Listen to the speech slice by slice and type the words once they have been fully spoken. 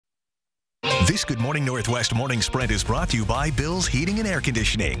This Good Morning Northwest Morning Sprint is brought to you by Bill's Heating and Air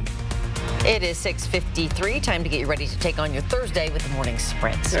Conditioning. It is 6:53. Time to get you ready to take on your Thursday with the morning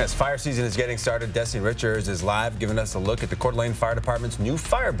sprint. Yes, fire season is getting started. Destiny Richards is live, giving us a look at the Coeur d'Alene Fire Department's new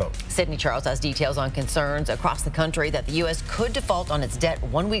fireboat. Sydney Charles has details on concerns across the country that the U.S. could default on its debt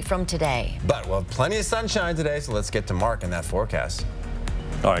 1 week from today. But we'll have plenty of sunshine today, so let's get to Mark in that forecast.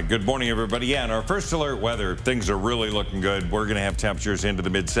 All right, good morning, everybody. Yeah, in our first alert weather, things are really looking good. We're going to have temperatures into the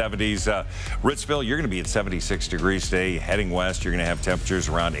mid-70s. Ritzville, you're going to be at 76 degrees today. Heading west, you're going to have temperatures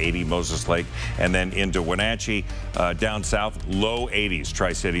around 80, Moses Lake, and then into Wenatchee. Down south, low 80s,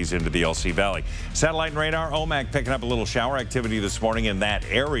 Tri-Cities into the LC Valley. Satellite and radar, OMAC picking up a little shower activity this morning in that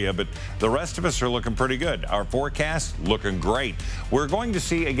area, but the rest of us are looking pretty good. Our forecast looking great. We're going to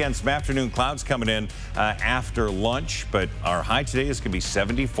see, again, some afternoon clouds coming in after lunch, but our high today is going to be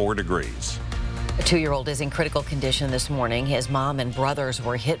 74 degrees. A 2-year-old is in critical condition this morning. His mom and brothers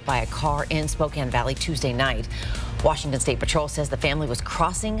were hit by a car in Spokane Valley Tuesday night. Washington State Patrol says the family was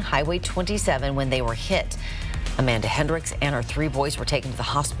crossing Highway 27 when they were hit. Amanda Hendricks and her 3 boys were taken to the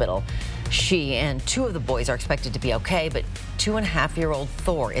hospital. She and 2 of the boys are expected to be okay, but 2.5-year-old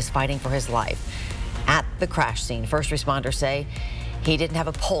Thor is fighting for his life. At the crash scene, first responders say he didn't have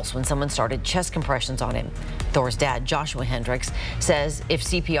a pulse when someone started chest compressions on him. Thor's dad, Joshua Hendricks, says if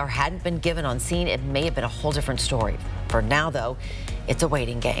CPR hadn't been given on scene, it may have been a whole different story. For now, though, it's a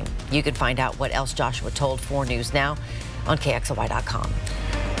waiting game. You can find out what else Joshua told 4 News Now on KXLY.com.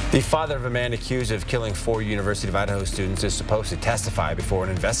 The father of a man accused of killing 4 University of Idaho students is supposed to testify before an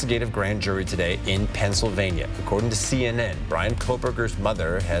investigative grand jury today in Pennsylvania. According to CNN, Brian Koberger's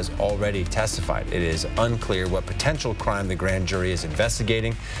mother has already testified. It is unclear what potential crime the grand jury is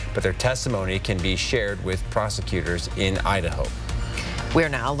investigating, but their testimony can be shared with prosecutors in Idaho. We're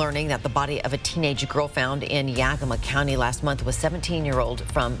now learning that the body of a teenage girl found in Yakima County last month was 17-year-old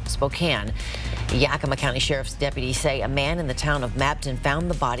from Spokane. Yakima County Sheriff's deputies say a man in the town of Mapton found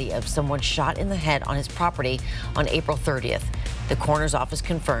the body of someone shot in the head on his property on April 30th. The coroner's office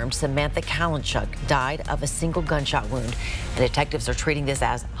confirmed Samantha Kalinchuk died of a single gunshot wound, and detectives are treating this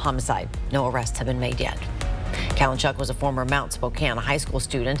as homicide. No arrests have been made yet. Kalinchuk was a former Mount Spokane high school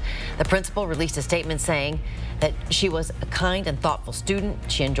student. The principal released a statement saying that she was a kind and thoughtful student.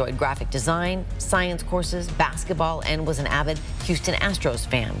 She enjoyed graphic design, science courses, basketball, and was an avid Houston Astros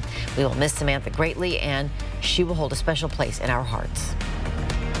fan. We will miss Samantha greatly, and she will hold a special place in our hearts.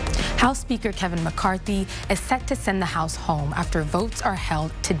 House Speaker Kevin McCarthy is set to send the House home after votes are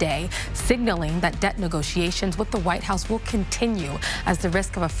held today, signaling that debt negotiations with the White House will continue as the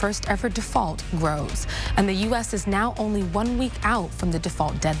risk of a first-ever default grows. And the U.S. is now only 1 week out from the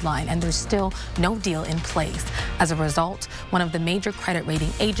default deadline, and there's still no deal in place. As a result, one of the major credit rating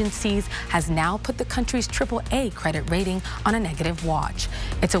agencies has now put the country's AAA credit rating on a negative watch.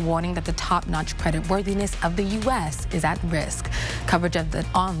 It's a warning that the top-notch creditworthiness of the U.S. is at risk. Coverage of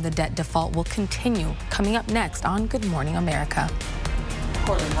on the debt default will continue. Coming up next on Good Morning America.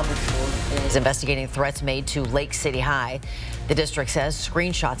 Portland Public Schools is investigating threats made to Lake City High. The district says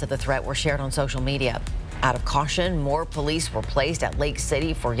screenshots of the threat were shared on social media. Out of caution, more police were placed at Lake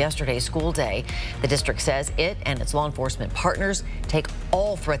City for yesterday's school day. The district says it and its law enforcement partners take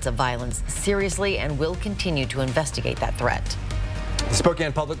all threats of violence seriously and will continue to investigate that threat. The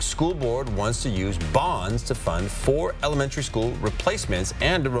Spokane Public School Board wants to use bonds to fund 4 elementary school replacements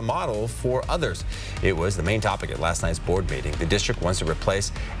and to remodel 4 others. It was the main topic at last night's board meeting. The district wants to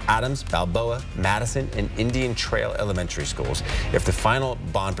replace Adams, Balboa, Madison, and Indian Trail elementary schools. If the final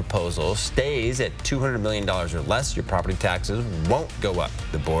bond proposal stays at $200 million or less, your property taxes won't go up.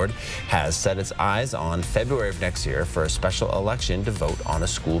 The board has set its eyes on February of next year for a special election to vote on a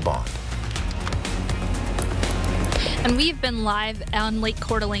school bond. And we've been live on Lake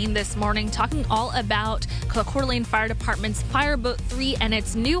Coeur d'Alene this morning talking all about Coeur d'Alene Fire Department's Fireboat 3 and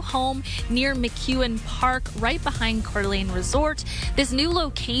its new home near McEwen Park right behind Coeur d'Alene Resort. This new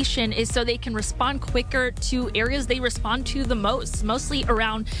location is so they can respond quicker to areas they respond to the most, mostly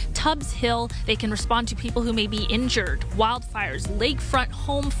around Tubbs Hill. They can respond to people who may be injured, wildfires, lakefront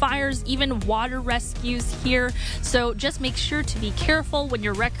home fires, even water rescues here. So just make sure to be careful when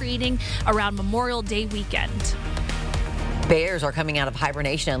you're recreating around Memorial Day weekend. Bears are coming out of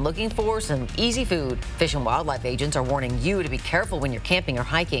hibernation and looking for some easy food. Fish and Wildlife agents are warning you to be careful when you're camping or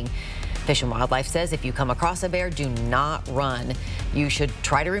hiking. Fish and Wildlife says if you come across a bear, do not run. You should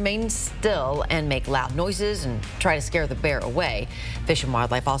try to remain still and make loud noises and try to scare the bear away. Fish and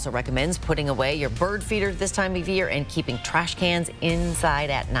Wildlife also recommends putting away your bird feeder this time of year and keeping trash cans inside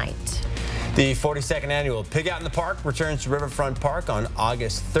at night. The 42nd annual Pig Out in the Park returns to Riverfront Park on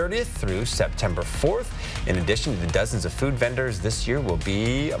August 30th through September 4th. In addition to the dozens of food vendors, this year will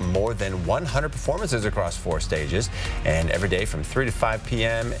be more than 100 performances across 4 stages. And every day from 3 to 5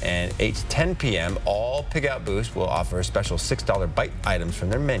 p.m. and 8 to 10 p.m., all Pig Out booths will offer special $6 bite items from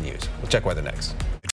their menus. We'll check weather next.